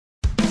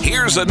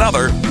Here's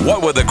another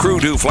What Would the Crew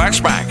Do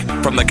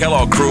flashback from the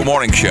Kellogg Crew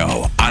Morning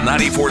Show on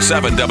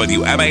 94.7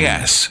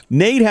 WMAS.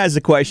 Nate has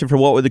a question for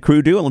What Would the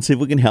Crew Do, and let's see if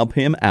we can help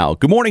him out.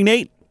 Good morning,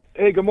 Nate.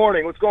 Hey, good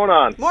morning. What's going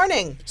on?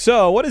 Morning.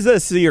 So, what is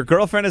this? Your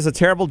girlfriend is a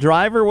terrible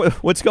driver?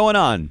 What's going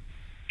on?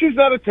 She's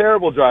not a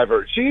terrible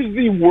driver. She's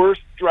the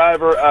worst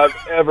driver I've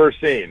ever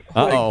seen.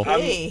 Uh-oh.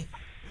 Hey.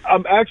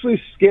 I'm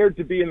actually scared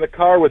to be in the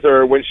car with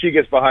her when she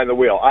gets behind the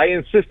wheel. I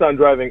insist on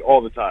driving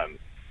all the time.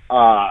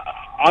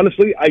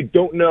 Honestly, I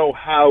don't know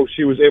how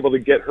she was able to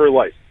get her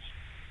license.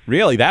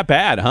 Really? That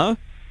bad, huh?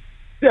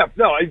 Yeah,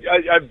 no,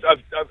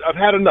 I've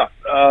had enough.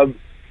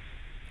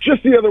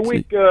 Just the other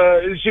week,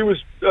 she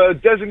was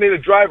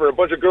designated driver. A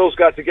bunch of girls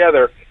got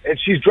together, and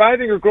she's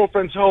driving her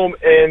girlfriend's home,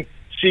 and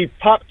she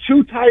popped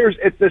 2 tires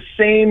at the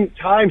same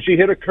time. She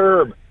hit a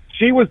curb.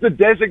 She was the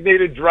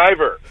designated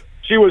driver.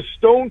 She was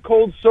stone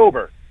cold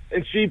sober,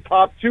 and she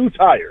popped 2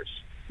 tires.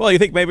 Well, you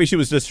think maybe she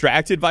was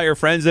distracted by her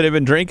friends that have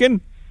been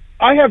drinking?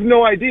 I have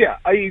no idea.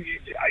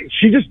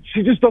 She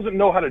just doesn't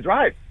know how to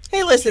drive.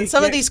 Hey, listen,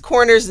 some of these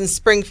corners in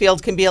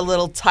Springfield can be a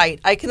little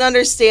tight. I can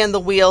understand the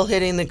wheel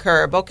hitting the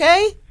curb,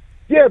 okay?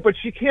 Yeah, but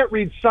she can't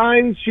read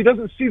signs. She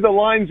doesn't see the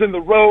lines in the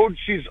road.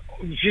 She's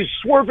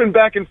swerving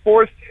back and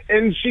forth,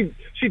 and she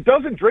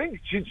doesn't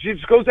drink. She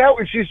just goes out,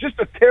 and she's just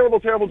a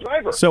terrible, terrible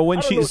driver. So when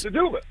I don't know what to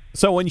do with it.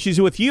 So when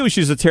she's with you,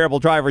 she's a terrible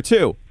driver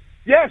too.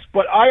 Yes,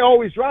 but I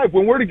always drive.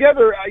 When we're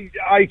together,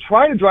 I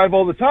try to drive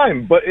all the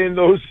time. But in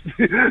those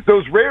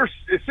those rare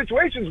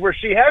situations where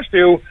she has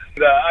to,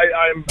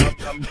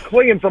 I'm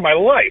clinging for my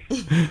life.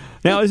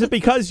 Now, is it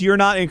because you're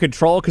not in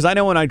control? Because I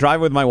know when I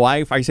drive with my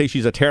wife, I say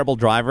she's a terrible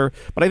driver.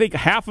 But I think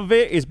half of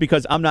it is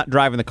because I'm not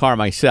driving the car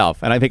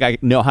myself, and I think I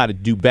know how to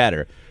do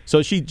better. So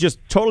is she just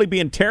totally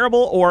being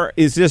terrible, or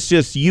is this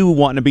just you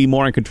wanting to be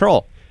more in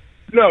control?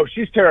 No,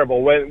 she's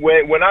terrible.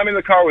 When I'm in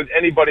the car with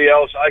anybody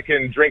else, I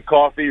can drink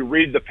coffee,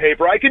 read the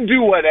paper. I can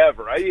do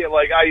whatever.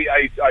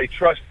 I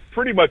trust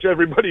pretty much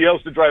everybody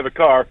else to drive a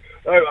car.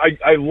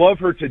 I love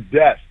her to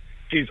death.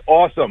 She's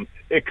awesome,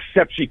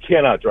 except she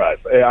cannot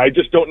drive. I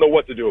just don't know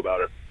what to do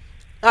about her.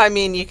 I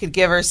mean, you could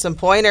give her some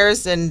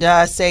pointers and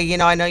say,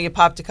 I know you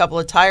popped a couple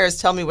of tires.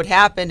 Tell me what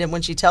happened. And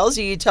when she tells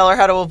you, you tell her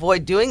how to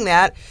avoid doing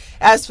that.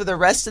 As for the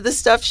rest of the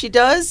stuff she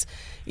does,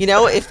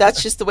 if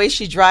that's just the way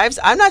she drives,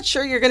 I'm not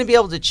sure you're going to be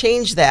able to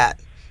change that.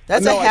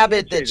 That's a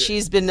habit that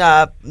she's been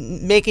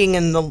making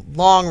in the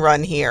long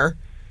run here.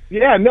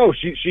 Yeah, no,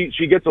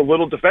 she gets a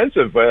little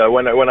defensive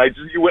when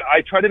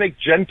I try to make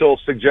gentle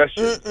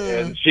suggestions,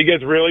 and she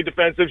gets really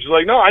defensive. She's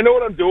like, "No, I know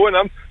what I'm doing.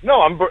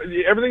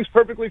 Everything's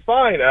perfectly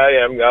fine." I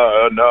am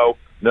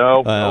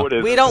no, it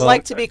isn't. We don't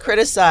like to be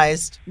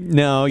criticized.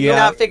 No, yeah, you've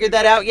not figured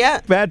that out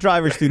yet. Bad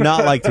drivers do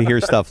not like to hear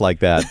stuff like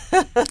that.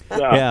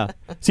 No. Yeah.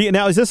 See,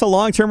 now is this a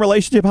long-term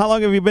relationship? How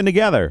long have you been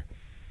together?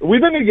 We've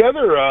been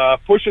together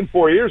pushing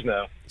 4 years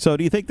now. So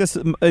do you think this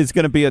is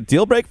going to be a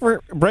deal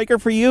breaker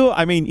for you?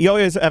 I mean, you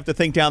always have to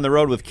think down the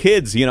road with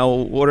kids.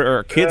 What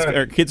are kids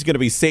going to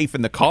be safe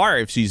in the car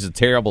if she's a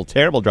terrible,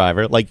 terrible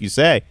driver, like you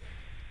say?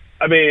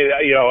 I mean,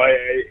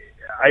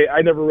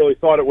 I never really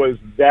thought it was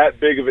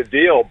that big of a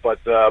deal, but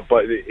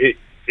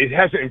it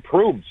hasn't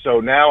improved.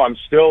 So now I'm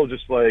still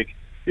just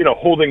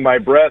holding my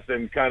breath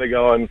and kind of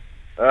going,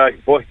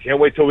 boy, can't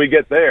wait till we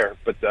get there.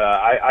 But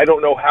I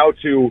don't know how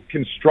to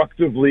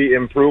constructively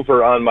improve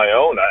her on my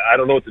own. I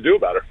don't know what to do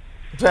about her.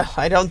 Well,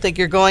 I don't think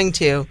you're going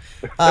to.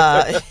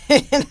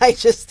 And I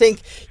just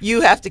think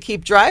you have to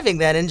keep driving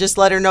then and just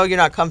let her know you're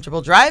not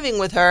comfortable driving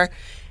with her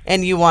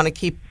and you want to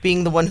keep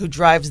being the one who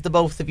drives the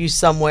both of you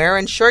somewhere.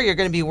 And sure, you're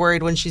going to be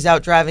worried when she's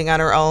out driving on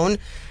her own.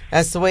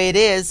 That's the way it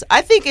is.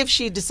 I think if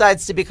she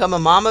decides to become a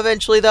mom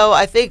eventually, though,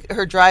 I think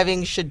her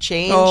driving should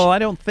change. Oh, I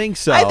don't think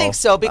so. I think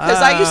so, because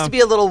I used to be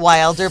a little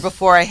wilder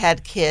before I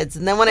had kids.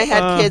 And then when I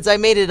had kids, I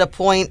made it a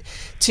point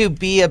to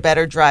be a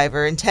better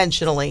driver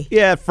intentionally.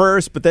 Yeah, at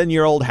first, but then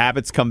your old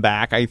habits come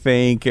back, I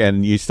think,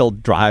 and you still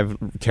drive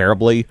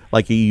terribly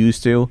like you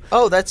used to.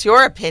 Oh, that's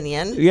your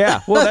opinion.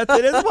 Yeah, well,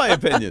 it is my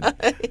opinion.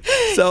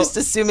 So, just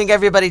assuming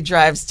everybody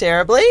drives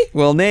terribly?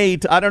 Well,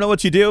 Nate, I don't know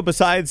what you do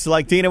besides,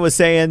 like Dina was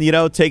saying,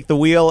 take the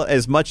wheel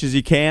as much as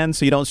you can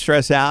so you don't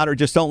stress out, or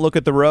just don't look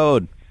at the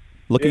road.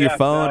 Look at your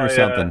phone or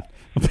something.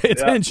 Pay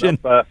attention.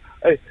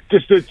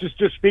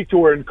 Just speak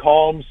to her in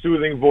calm,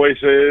 soothing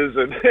voices,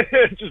 and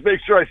just make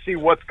sure I see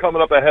what's coming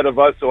up ahead of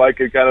us, so I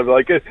could kind of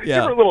give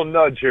her a little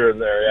nudge here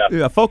and there.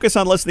 Yeah. Focus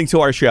on listening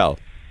to our show.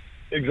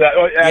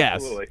 Exactly. Oh,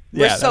 absolutely.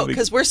 Yes.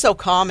 Because we're so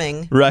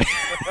calming. Right.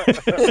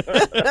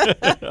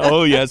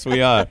 Oh, yes,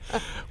 we are.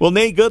 Well,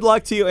 Nate, good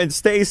luck to you, and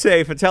stay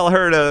safe, and tell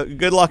her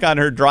good luck on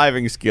her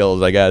driving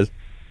skills, I guess.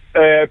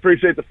 I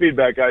appreciate the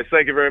feedback, guys.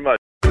 Thank you very much.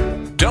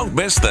 Don't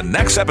miss the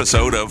next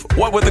episode of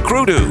What Would the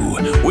Crew Do?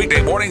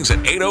 Weekday mornings at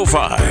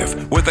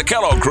 8:05 with the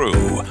Kellogg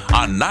Crew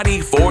on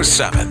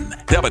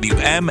 94.7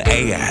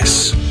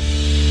 WMAS.